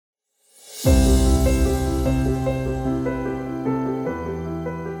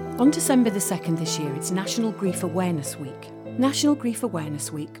On December the 2nd this year, it's National Grief Awareness Week. National Grief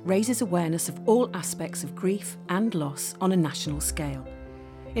Awareness Week raises awareness of all aspects of grief and loss on a national scale.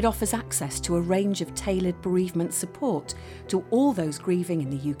 It offers access to a range of tailored bereavement support to all those grieving in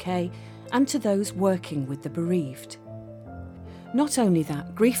the UK and to those working with the bereaved. Not only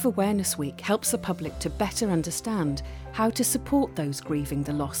that, Grief Awareness Week helps the public to better understand how to support those grieving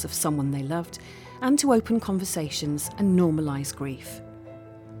the loss of someone they loved and to open conversations and normalise grief.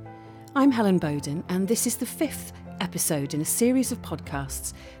 I'm Helen Bowden, and this is the 5th episode in a series of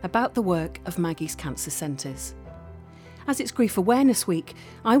podcasts about the work of Maggie's Cancer Centres. As it's Grief Awareness Week,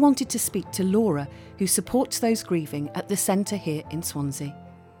 I wanted to speak to Laura, who supports those grieving at the centre here in Swansea.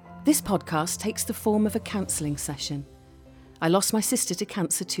 This podcast takes the form of a counselling session. I lost my sister to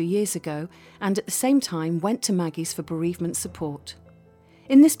cancer 2 years ago and at the same time went to Maggie's for bereavement support.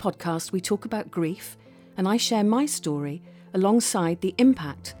 In this podcast, we talk about grief and I share my story alongside the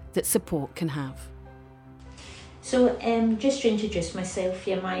impact that support can have. So just to introduce myself,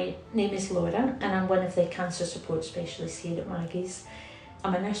 my name is Laura and I'm one of the cancer support specialists here at Maggie's.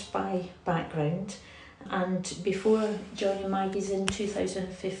 I'm a nurse by background, and before joining Maggie's in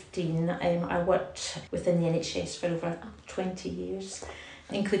 2015, I worked within the NHS for over 20 years,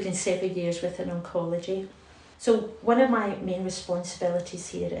 including 7 years within oncology. So one of my main responsibilities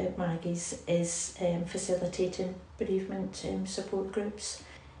here at Maggie's is facilitating bereavement support groups.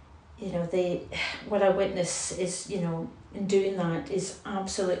 What I witness is, in doing that is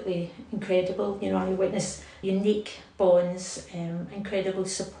absolutely incredible. I witness unique bonds, incredible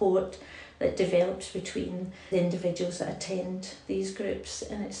support that develops between the individuals that attend these groups,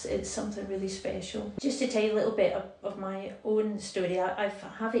 and it's something really special. Just to tell you a little bit of my own story, I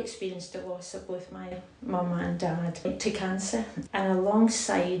have experienced the loss of both my mum and dad to cancer, and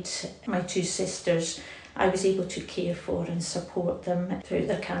alongside my two sisters, I was able to care for and support them through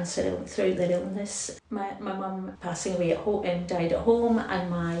their cancer, through their illness. My mum passing away at home, died at home, and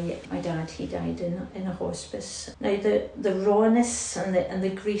my dad, he died in a hospice. Now the rawness and the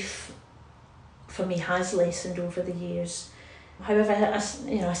grief for me has lessened over the years. However,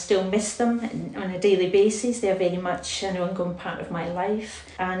 I still miss them on a daily basis. They're very much an ongoing part of my life,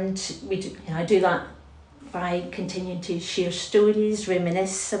 and I do that by continuing to share stories,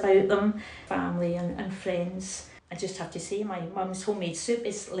 reminisce about them, family and friends. I just have to say my mum's homemade soup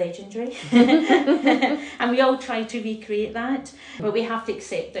is legendary and we all try to recreate that, but we have to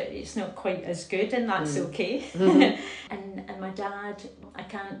accept that it's not quite as good, and that's okay. And my dad, I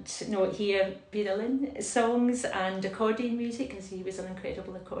can't not hear Vera Lynn songs and accordion music, because he was an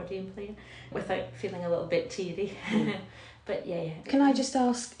incredible accordion player, without feeling a little bit teary. But yeah. Can I just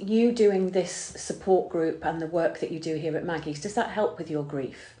ask, you doing this support group and the work that you do here at Maggie's, does that help with your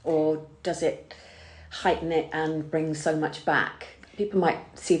grief, or does it heighten it and bring so much back? People might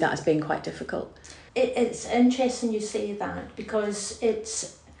see that as being quite difficult. It's interesting you say that, because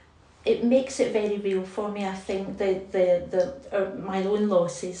it makes it very real for me. I think my own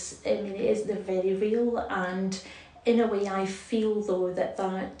losses, they're very real, and in a way I feel though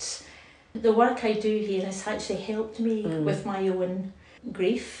that the work I do here has actually helped me with my own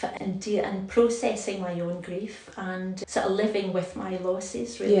grief and processing my own grief and sort of living with my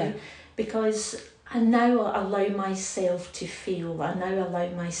losses, really. Because I now allow myself to feel, I now allow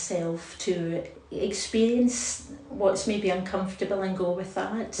myself to experience what's maybe uncomfortable and go with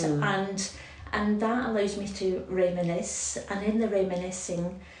that. And that allows me to reminisce, and in the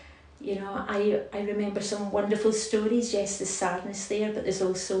reminiscing, I remember some wonderful stories. Yes, there's sadness there, but there's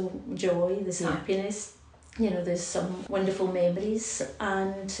also joy, there's happiness, there's some wonderful memories.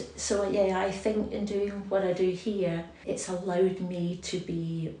 And so, I think in doing what I do here, it's allowed me to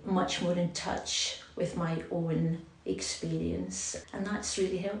be much more in touch with my own experience, and that's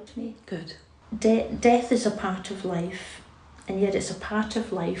really helped me. Good. Death is a part of life, and yet it's a part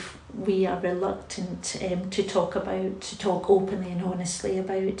of life we are reluctant to talk openly and honestly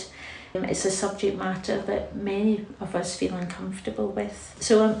about. It's a subject matter that many of us feel uncomfortable with.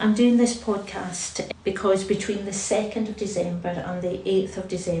 So I'm doing this podcast because between the 2nd of December and the 8th of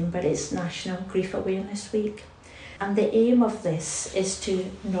December it's National Grief Awareness Week. And the aim of this is to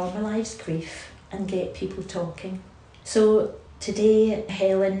normalise grief and get people talking. So today,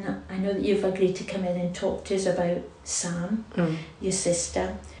 Helen, I know that you've agreed to come in and talk to us about Sam, your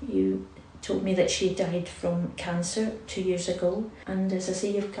sister. You told me that she died from cancer 2 years ago, and as I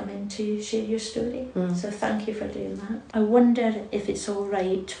say, you've come in to share your story. So thank you for doing that. I wonder if it's all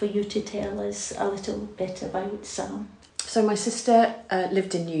right for you to tell us a little bit about Sam. So my sister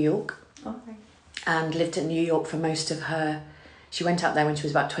lived in New York. Okay. And lived in New York for most of she went out there when she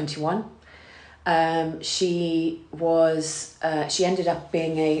was about 21. She ended up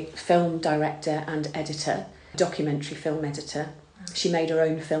being a film director and editor, documentary film editor. She made her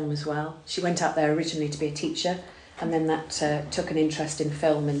own film as well. She went out there originally to be a teacher, and then that took an interest in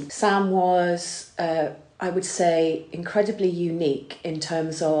film. And Sam was, I would say, incredibly unique in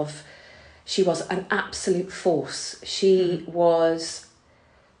terms of she was an absolute force. She was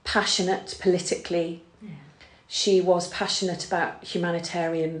passionate politically. Yeah. She was passionate about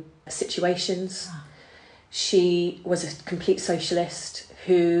humanitarian situations. Wow. She was a complete socialist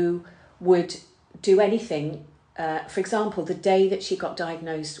who would do anything. For example, the day that she got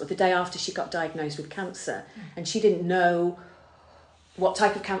diagnosed, or the day after she got diagnosed with cancer, and she didn't know what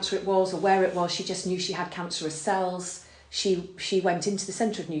type of cancer it was or where it was, she just knew she had cancerous cells. She went into the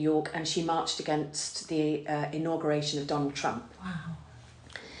centre of New York and she marched against the inauguration of Donald Trump. Wow.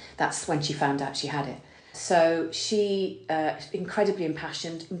 That's when she found out she had it. So she, incredibly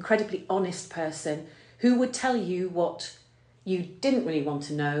impassioned, incredibly honest person who would tell you what you didn't really want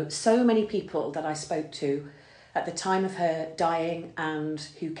to know. So many people that I spoke to at the time of her dying and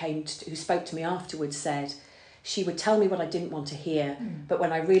who spoke to me afterwards said she would tell me what I didn't want to hear, but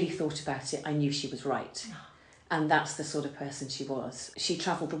when I really thought about it, I knew she was right. And that's the sort of person she was. She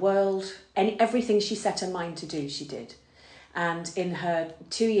travelled the world, and everything she set her mind to do, she did. And in her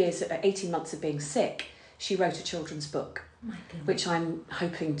 2 years, 18 months of being sick, she wrote a children's book, which I'm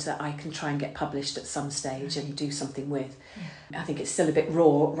hoping that I can try and get published at some stage and do something with. Yeah. I think it's still a bit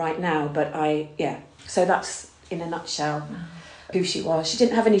raw right now, but so that's in a nutshell who she was. She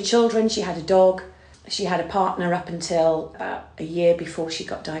didn't have any children, she had a dog. She had a partner up until about a year before she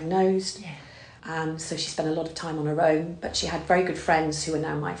got diagnosed. Yeah. So she spent a lot of time on her own, but she had very good friends who are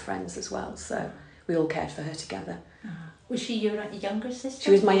now my friends as well, so we all cared for her together. Was she your younger sister?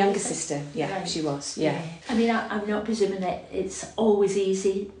 She was my younger sister, yeah, right. She was, yeah. I mean, I'm not presuming that it's always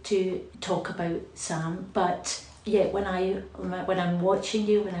easy to talk about Sam, but yeah, when I'm watching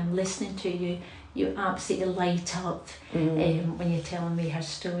you, when I'm listening to you, you absolutely light up when you're telling me her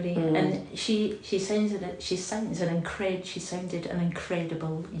story, and she sounded an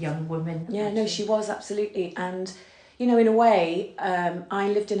incredible young woman. Yeah, actually. No, she was absolutely, and you know, in a way, I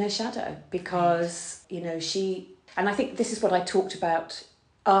lived in her shadow because she. And I think this is what I talked about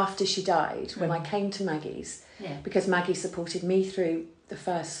after she died, when I came to Maggie's, because Maggie supported me through the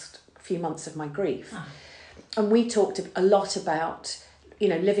first few months of my grief. And we talked a lot about,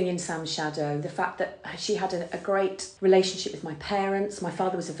 living in Sam's shadow, the fact that she had a great relationship with my parents. My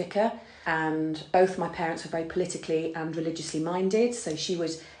father was a vicar, and both my parents were very politically and religiously minded, so she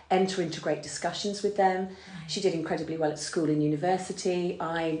would enter into great discussions with them. She did incredibly well at school and university,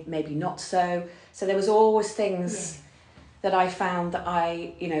 I maybe not so. So there was always things that I found that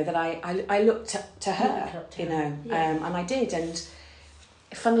I looked to her, and I did. And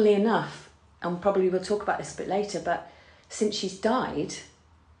funnily enough, and probably we'll talk about this a bit later, but since she's died,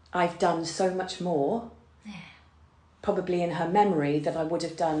 I've done so much more, probably in her memory, that I would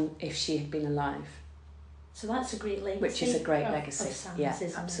have done if she had been alive. So that's a great legacy. Which is a great legacy. Of Sam's, yeah,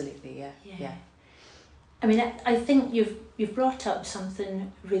 isn't absolutely, it? Yeah. I mean, I think you've brought up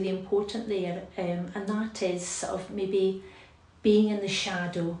something really important there, and that is sort of maybe being in the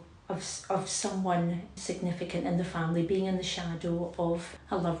shadow of someone significant in the family, being in the shadow of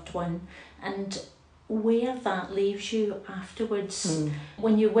a loved one, and where that leaves you afterwards.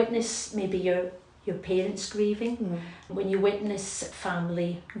 When you witness maybe your parents grieving, when you witness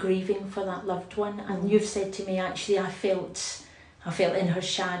family grieving for that loved one, and you've said to me, actually, I felt in her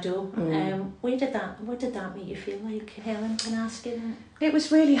shadow. What did that make you feel like, Helen? Can I ask you that? It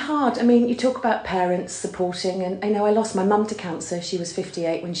was really hard. I mean, you talk about parents supporting, and I lost my mum to cancer. She was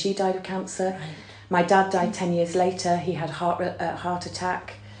 58 when she died of cancer. Right. My dad died 10 years later. He had a heart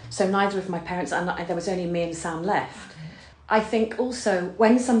attack. So neither of my parents, and there was only me and Sam left. Okay. I think also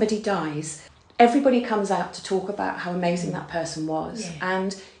when somebody dies, everybody comes out to talk about how amazing that person was.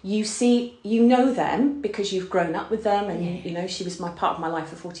 And you know them because you've grown up with them, and she was part of my life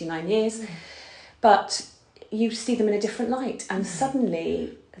for 49 years. But you see them in a different light, and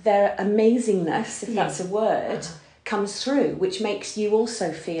suddenly their amazingness, if that's a word, comes through, which makes you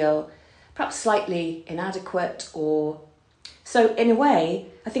also feel perhaps slightly inadequate. Or so in a way,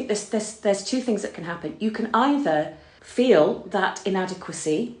 I think there's two things that can happen. You can either feel that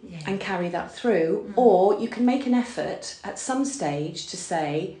inadequacy and carry that through, or you can make an effort at some stage to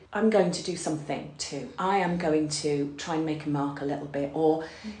say, I'm going to do something too. I am going to try and make a mark a little bit, or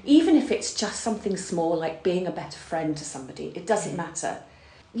even if it's just something small like being a better friend to somebody, it doesn't matter.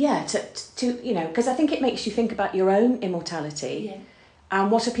 To because I think it makes you think about your own immortality and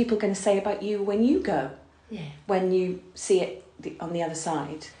what are people going to say about you when you go, when you see it on the other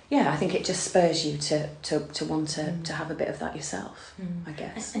side. I think it just spurs you to want to have a bit of that yourself, I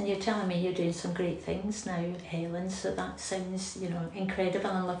guess. And you're telling me you're doing some great things now, Helen, so that sounds, incredible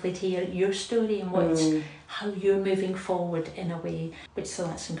and lovely to hear your story and how you're moving forward in a way, so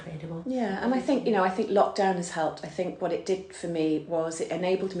that's incredible. Yeah, and I think lockdown has helped. I think what it did for me was it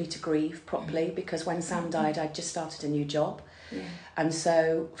enabled me to grieve properly, because when Sam died, I'd just started a new job. Yeah. And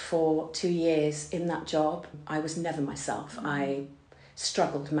so for 2 years in that job, I was never myself. I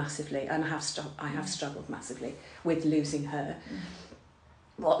struggled massively, and I have struggled massively with losing her.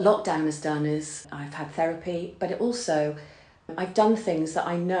 What lockdown has done is I've had therapy, but it also, I've done things that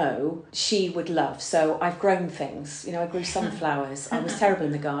I know she would love. So I've grown things. I grew sunflowers. I was terrible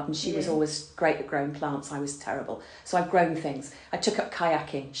in the garden. She was always great at growing plants. I was terrible. So I've grown things. I took up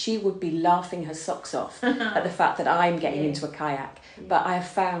kayaking. She would be laughing her socks off at the fact that I'm getting into a kayak. But I have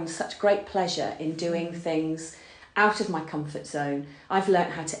found such great pleasure in doing things out of my comfort zone. I've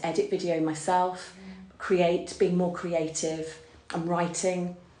learnt how to edit video myself, create, being more creative. I'm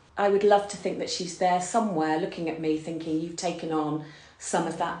writing. I would love to think that she's there somewhere looking at me thinking, you've taken on some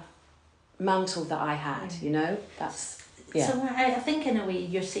of that mantle that I had, that's... Yeah. So I think in a way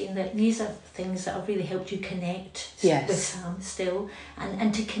you're saying that these are things that have really helped you connect with Sam still,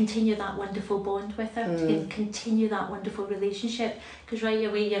 and to continue that wonderful bond with her, to continue that wonderful relationship, because right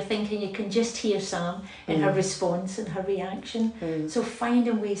away you're thinking you can just hear Sam in her response and her reaction. So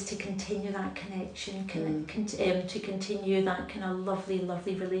finding ways to continue that connection, to continue that kind of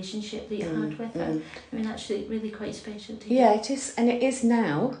lovely relationship that you had with her. I mean, that's really quite special to you. Yeah, it is, and it is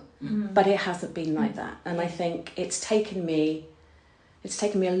now. But it hasn't been like that, and I think it's taken me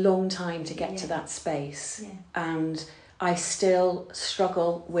a long time to get to that space, and I still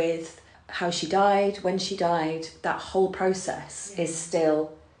struggle with how she died, when she died. That whole process is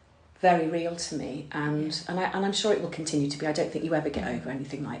still very real to me, and I'm sure it will continue to be. I don't think you ever get over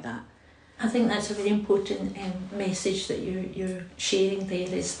anything like that. I think that's a very important message that you're sharing there,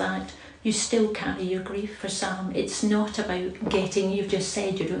 is that you still carry your grief for Sam. It's not about getting, you've just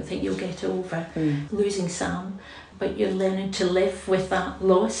said you don't think you'll get over losing Sam, but you're learning to live with that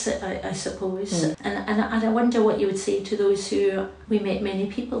loss, I suppose. And I wonder what you would say to those we met many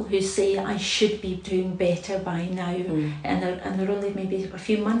people who say, I should be doing better by now, and they're only maybe a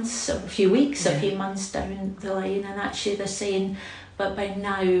few months, or a few weeks, a few months down the line, and actually they're saying, but by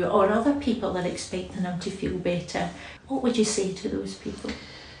now, or other people are expecting them to feel better. What would you say to those people?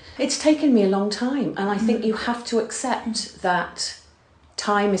 It's taken me a long time, and I think you have to accept that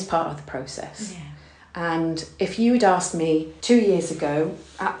time is part of the process. Yeah. And if you'd asked me 2 years ago,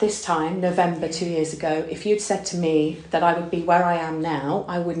 at this time, November 2 years ago, if you'd said to me that I would be where I am now,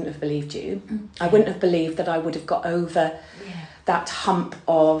 I wouldn't have believed you. I wouldn't have believed that I would have got over that hump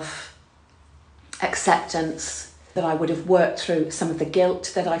of acceptance, that I would have worked through some of the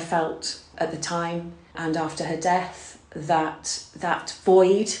guilt that I felt at the time, and after her death, that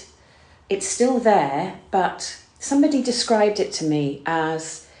void, it's still there, but somebody described it to me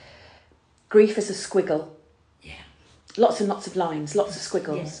as grief as a squiggle. Yeah. Lots and lots of lines, lots of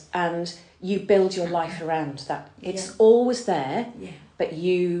squiggles, and you build your life around that. It's always there, but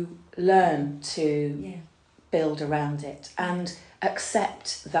you learn to build around it and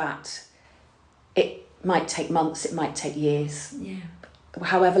accept that it might take months, it might take years. Yeah.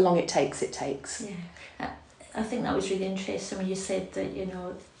 However long it takes, it takes. Yeah. I think that was really interesting when you said that,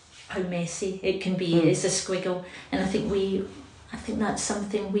 how messy it can be. It's a squiggle, and I think that's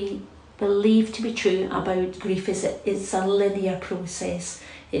something we believe to be true about grief. Is it's a linear process.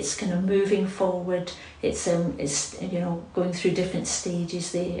 It's kind of moving forward. It's going through different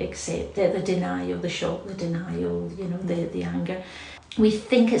stages. They accept the denial, the shock, the denial. The anger. We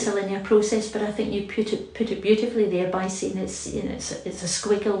think it's a linear process, but I think you put it beautifully there by saying it's a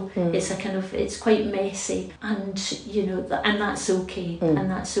squiggle. It's a kind of, it's quite messy, and and that's okay.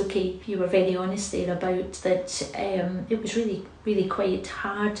 And that's okay. You were very honest there about that. It was really, really quite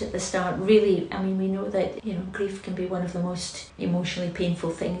hard at the start. Really, I mean, we know that grief can be one of the most emotionally painful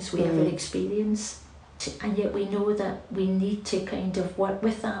things we ever experience. And yet we know that we need to kind of work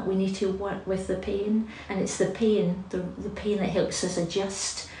with that. We need to work with the pain, and it's the pain that helps us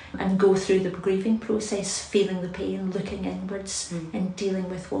adjust and go through the grieving process, feeling the pain, looking inwards and dealing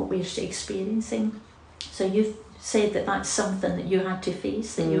with what we're experiencing. So you've said that that's something that you had to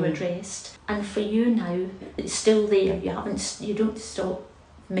face, that you addressed, and for you now it's still there. You don't stop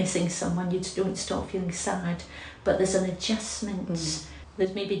missing someone, you don't stop feeling sad, but there's an adjustment.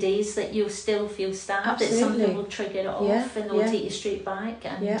 There's maybe days that you'll still feel sad, Absolutely. that something will trigger it off and it'll take you straight back.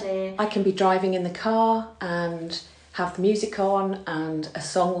 And I can be driving in the car and have the music on, and a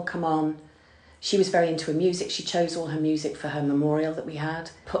song will come on She was very into her music. She chose all her music for her memorial that we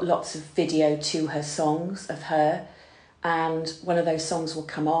had, put lots of video to her songs of her, and one of those songs will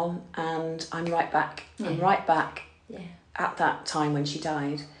come on and I'm right back. I'm right back at that time when she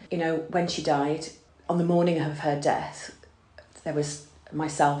died. You know, when she died, on the morning of her death, there was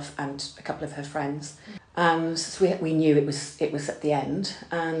myself and a couple of her friends. So we knew it was at the end,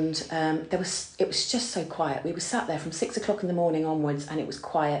 and it was just so quiet. We were sat there from 6 o'clock in the morning onwards, and it was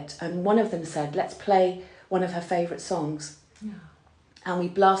quiet. And one of them said, "Let's play one of her favourite songs." Yeah. And we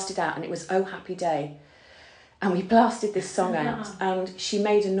blasted out, and it was "Oh Happy Day." And we blasted this song out, and she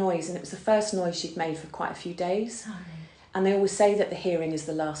made a noise, and it was the first noise she'd made for quite a few days. Oh. And they always say that the hearing is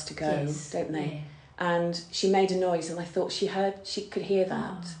the last to go, don't they? Yeah. And she made a noise, and I thought she could hear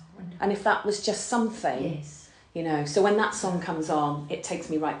that. Oh. And if that was just something, you know, so when that song comes on, it takes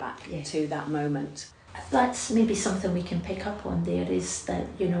me right back to that moment. That's maybe something we can pick up on there, is that,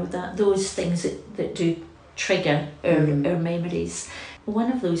 you know, that those things that do trigger our memories.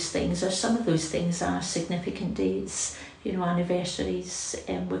 One of those things, or some of those things, are significant dates, you know, anniversaries,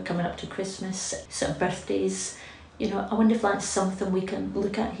 we're coming up to Christmas, sort of birthdays. You know, I wonder if that's something we can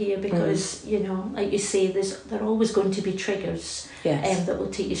look at here, because, you know, like you say, there are always going to be triggers that will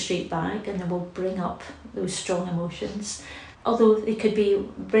take you straight back, and they will bring up those strong emotions. Although they could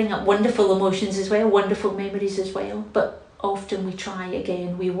bring up wonderful emotions as well, wonderful memories as well. But often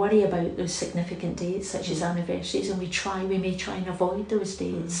we worry about those significant dates, such as anniversaries, and we may try and avoid those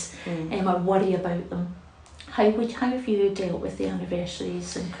dates or worry about them. How have you dealt with the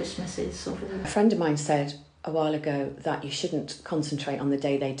anniversaries and Christmases over there? A friend of mine said a while ago that you shouldn't concentrate on the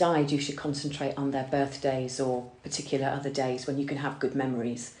day they died, you should concentrate on their birthdays or particular other days when you can have good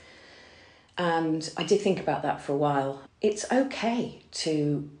memories. And I did think about that for a while. It's okay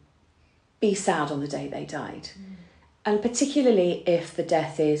to be sad on the day they died. And particularly if the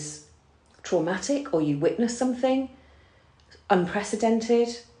death is traumatic or you witness something unprecedented,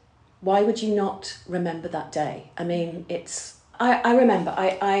 why would you not remember that day? I mean, I remember,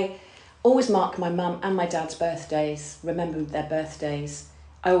 I always mark my mum and my dad's birthdays, remember their birthdays.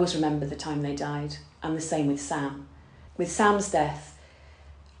 I always remember the time they died, and the same with Sam. With Sam's death,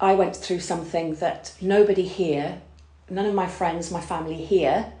 I went through something that nobody here, none of my friends, my family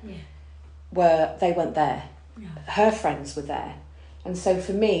here, they weren't there. Yeah. Her friends were there. And so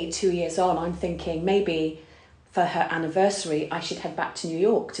for me, 2 years on, I'm thinking maybe for her anniversary, I should head back to New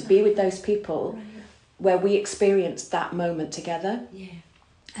York to be with those people where we experienced that moment together. Yeah.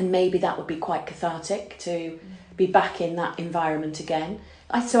 And maybe that would be quite cathartic to be back in that environment again.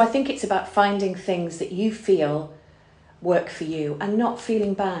 So I think it's about finding things that you feel work for you and not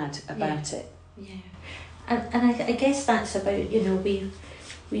feeling bad about it. Yeah. And I guess that's about, you know, we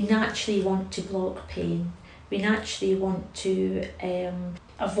naturally want to block pain. We naturally want to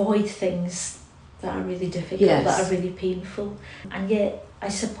avoid things that are really difficult, that are really painful. And yet, I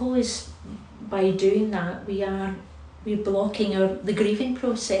suppose by doing that, we're blocking the grieving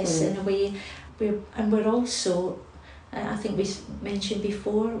process in a way. We're also, I think we mentioned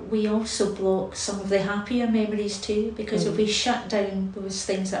before, we also block some of the happier memories too, because if we shut down those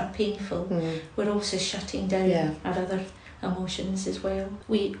things that are painful, we're also shutting down our other emotions as well.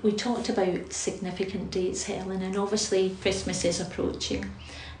 We talked about significant dates, Helen, and obviously Christmas is approaching.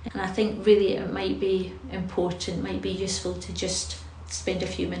 And I think really it might be important, might be useful to just spend a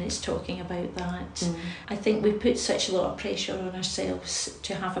few minutes talking about that. I think we put such a lot of pressure on ourselves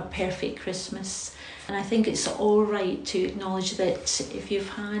to have a perfect Christmas, and I think it's all right to acknowledge that if you've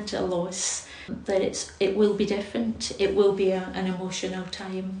had a loss, that it will be different. It will be an emotional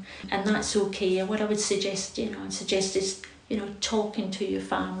time, and that's okay. And what I would suggest, is, talking to your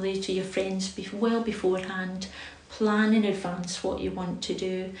family, to your friends well beforehand. Plan in advance what you want to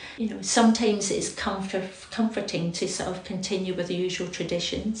do. Sometimes it's comforting to sort of continue with the usual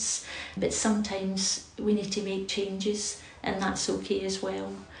traditions, but sometimes we need to make changes, and that's okay as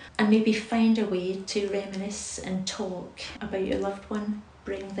well. And maybe find a way to reminisce and talk about your loved one.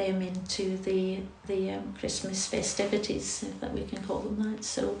 Bring them into the Christmas festivities, if that we can call them that.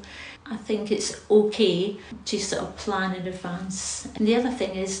 So I think it's okay to sort of plan in advance. And the other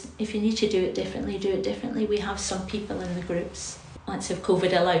thing is, if you need to do it differently, do it differently. We have some people in the groups, that's if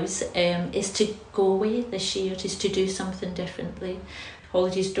COVID allows, is to go away this year, is to do something differently.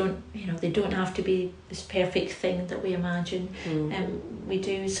 Holidays don't have to be this perfect thing that we imagine. We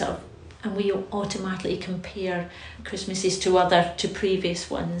do sort of, and we automatically compare Christmases to previous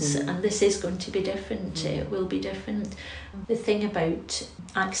ones, and this is going to be different. It will be different. The thing about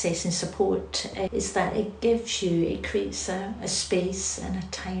access and support is that it creates a space and a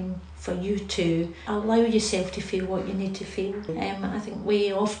time for you to allow yourself to feel what you need to feel. I think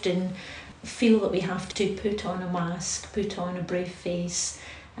we often feel that we have to put on a mask, put on a brave face,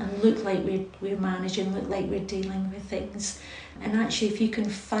 and look like we're managing, look like we're dealing with things. And actually, if you can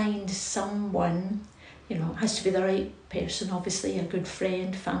find someone, it has to be the right person, obviously, a good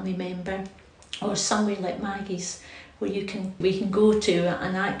friend, family member, or somewhere like Maggie's, where we can go to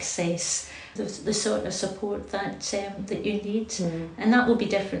and access the sort of support that you need. And that will be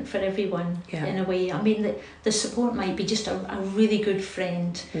different for everyone in a way. I mean, the support might be just a really good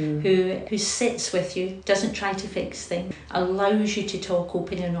friend who sits with you, doesn't try to fix things, allows you to talk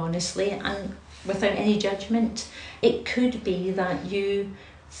openly and honestly and without any judgment. It could be that you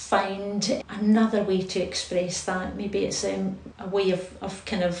find another way to express that. Maybe it's a way of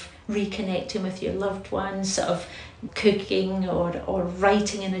kind of reconnecting with your loved ones, sort of cooking or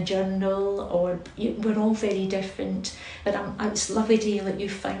writing in a journal, we're all very different. But it's lovely to hear that you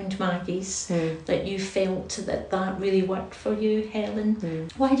found Maggie's, that you felt that really worked for you, Helen.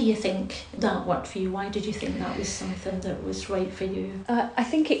 Why do you think that worked for you? Why did you think that was something that was right for you? I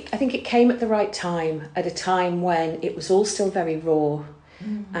think it came at the right time, at a time when it was all still very raw.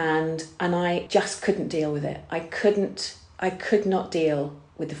 And I just couldn't deal with it. I could not deal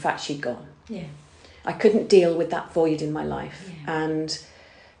with the fact she'd gone. Yeah. I couldn't deal with that void in my life. And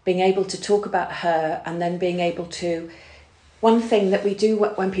being able to talk about her, and then being able to... One thing that we do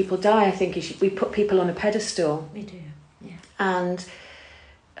when people die, I think, is we put people on a pedestal. We do, yeah. And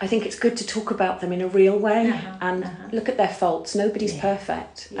I think it's good to talk about them in a real way and look at their faults. Nobody's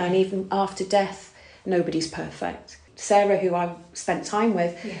perfect. Yeah. And even after death, nobody's perfect. Sarah, who I spent time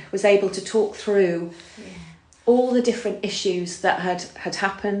with, was able to talk through all the different issues that had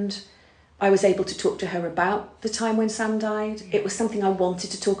happened. I was able to talk to her about the time when Sam died. It was something I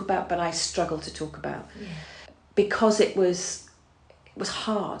wanted to talk about, but I struggled to talk about because it was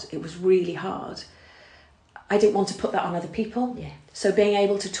hard. It was really hard. I didn't want to put that on other people. Yeah. So being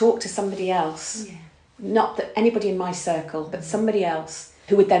able to talk to somebody else, not that anybody in my circle, but somebody else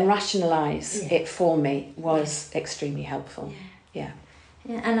who would then rationalise it for me was extremely helpful. Yeah.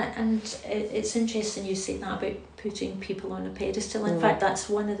 And it's interesting you say that about putting people on a pedestal. In fact, that's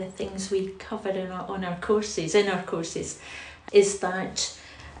one of the things we cover in our courses, is that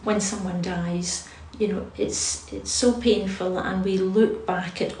when someone dies, it's so painful, and we look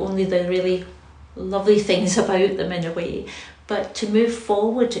back at only the really lovely things about them in a way. But to move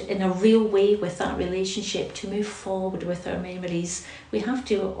forward in a real way with that relationship, to move forward with our memories, we have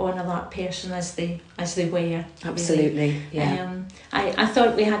to honour that person as they were. Absolutely, really. yeah. I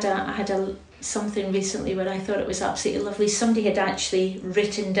thought I had something recently where I thought it was absolutely lovely. Somebody had actually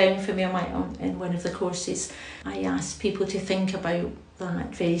written down for me in one of the courses. I asked people to think about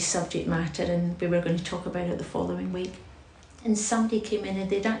that very subject matter, and we were going to talk about it the following week. And somebody came in and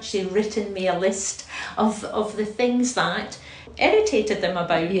they'd actually written me a list of the things that irritated them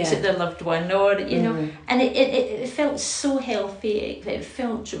about their loved one, or and it felt so healthy. It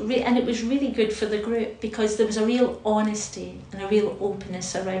felt and it was really good for the group, because there was a real honesty and a real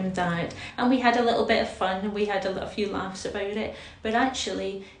openness around that, and we had a little bit of fun and we had a few laughs about it. But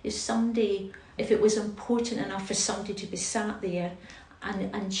actually, if it was important enough for somebody to be sat there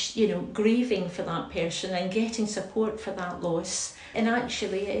and grieving for that person and getting support for that loss, and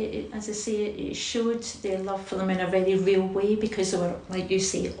actually, as I say, it showed their love for them in a very real way, because they were, like you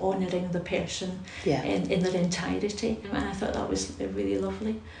say, honouring the person in their entirety. And I thought that was really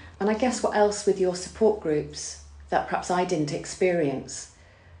lovely. And I guess what else with your support groups that perhaps I didn't experience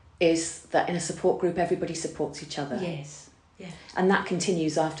is that in a support group everybody supports each other. Yes. Yeah. And that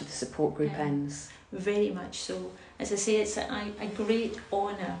continues after the support group ends. Very much so. As I say, it's a great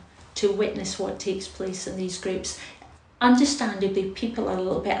honour to witness what takes place in these groups. Understandably, people are a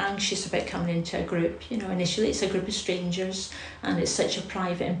little bit anxious about coming into a group. Initially it's a group of strangers, and it's such a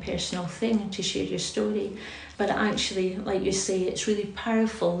private and personal thing to share your story. But actually, like you say, it's really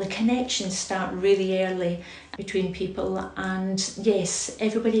powerful. The connections start really early between people, and yes,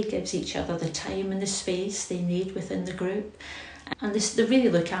 everybody gives each other the time and the space they need within the group. And they really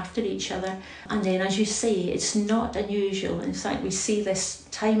look after each other. And then, as you say, it's not unusual. In fact, we see this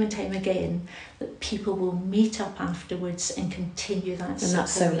time and time again, that people will meet up afterwards and continue that support. And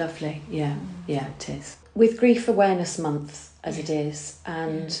that's so lovely. Yeah, it is. With Grief Awareness Month, as it is,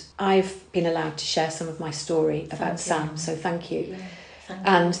 and I've been allowed to share some of my story about Sam, so thank you. Yeah, thank you.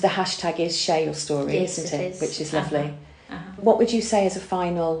 And the hashtag is Share Your Story, isn't it? Which is lovely. What would you say as a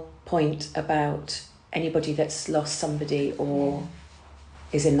final point about anybody that's lost somebody or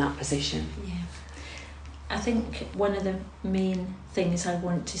is in that position? Yeah. I think one of the main things I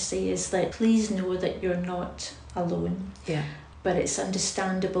want to say is that please know that you're not alone. Yeah. But it's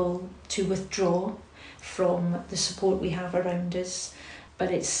understandable to withdraw from the support we have around us.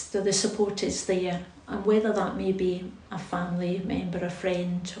 but the support is there. And whether that may be a family member, a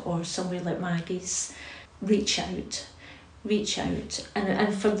friend, or somewhere like Maggie's, reach out.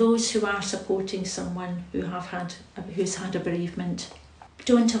 And for those who are supporting someone who's had a bereavement,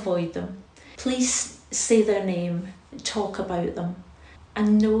 don't avoid them. Please say their name, talk about them,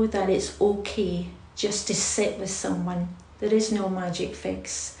 and know that it's okay just to sit with someone. There is no magic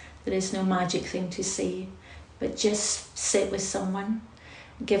fix, there is no magic thing to say, but just sit with someone,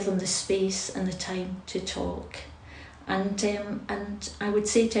 give them the space and the time to talk. And I would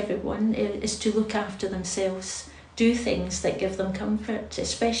say to everyone is to look after themselves. Do things that give them comfort,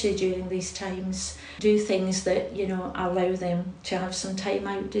 especially during these times. Do things that, allow them to have some time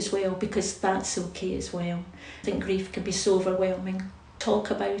out as well, because that's okay as well. I think grief can be so overwhelming.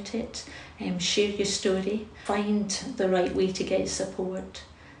 Talk about it, share your story, find the right way to get support,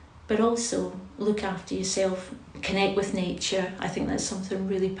 but also look after yourself, connect with nature. I think that's something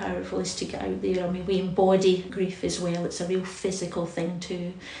really powerful, is to get out there. I mean, we embody grief as well. It's a real physical thing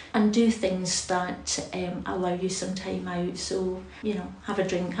too. And do things that allow you some time out. So, have a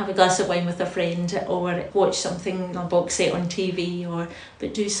drink, have a glass of wine with a friend, or watch something, a box set on TV,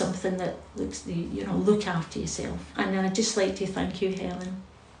 but do something that look after yourself. And I'd just like to thank you, Helen.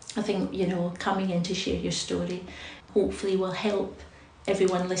 I think, coming in to share your story hopefully will help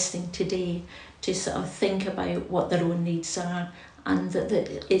everyone listening today to sort of think about what their own needs are, and that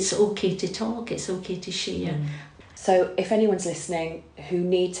it's okay to talk, it's okay to share. So if anyone's listening who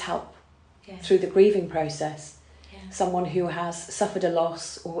needs help through the grieving process, someone who has suffered a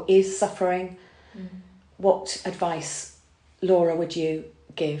loss or is suffering, what advice, Laura, would you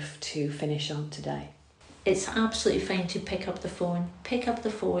give to finish on today? It's absolutely fine to pick up the phone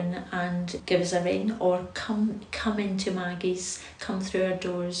and give us a ring, or come into Maggie's, come through our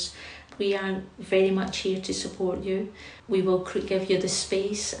doors. We are very much here to support you. We will give you the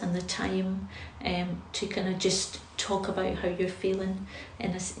space and the time to kind of just talk about how you're feeling.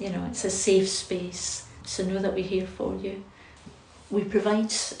 And it's a safe space, so know that we're here for you. We provide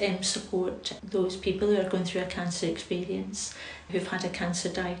support to those people who are going through a cancer experience, who've had a cancer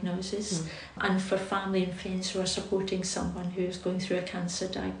diagnosis, and for family and friends who are supporting someone who's going through a cancer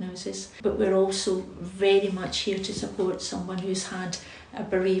diagnosis. But we're also very much here to support someone who's had a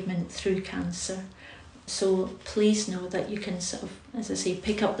bereavement through cancer. So please know that you can sort of, as I say,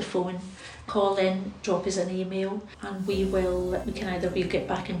 pick up the phone, call in, drop us an email, and we'll get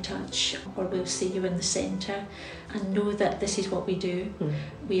back in touch, or we'll see you in the centre. And know that this is what we do.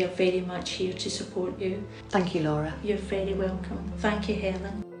 We are very much here to support you. Thank you, Laura. You're very welcome. Thank you,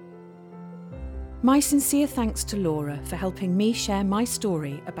 Helen. My sincere thanks to Laura for helping me share my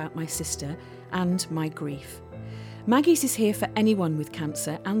story about my sister and my grief. Maggie's is here for anyone with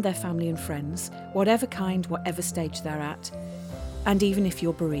cancer and their family and friends, whatever kind, whatever stage they're at, and even if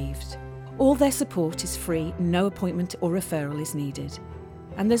you're bereaved. All their support is free, no appointment or referral is needed.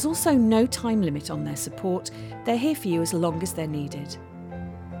 And there's also no time limit on their support. They're here for you as long as they're needed.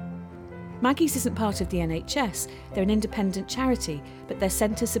 Maggie's isn't part of the NHS, they're an independent charity, but their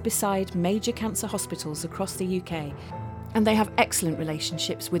centres are beside major cancer hospitals across the UK, and they have excellent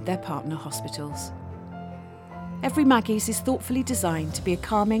relationships with their partner hospitals. Every Maggie's is thoughtfully designed to be a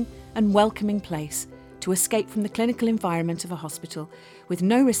calming and welcoming place to escape from the clinical environment of a hospital, with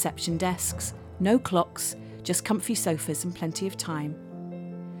no reception desks, no clocks, just comfy sofas and plenty of time.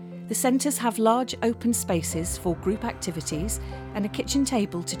 The centres have large open spaces for group activities and a kitchen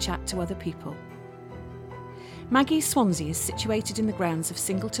table to chat to other people. Maggie's Swansea is situated in the grounds of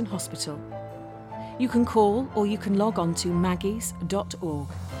Singleton Hospital. You can call or you can log on to maggies.org.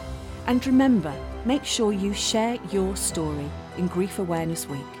 And remember, make sure you share your story in Grief Awareness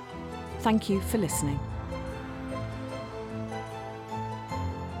Week. Thank you for listening.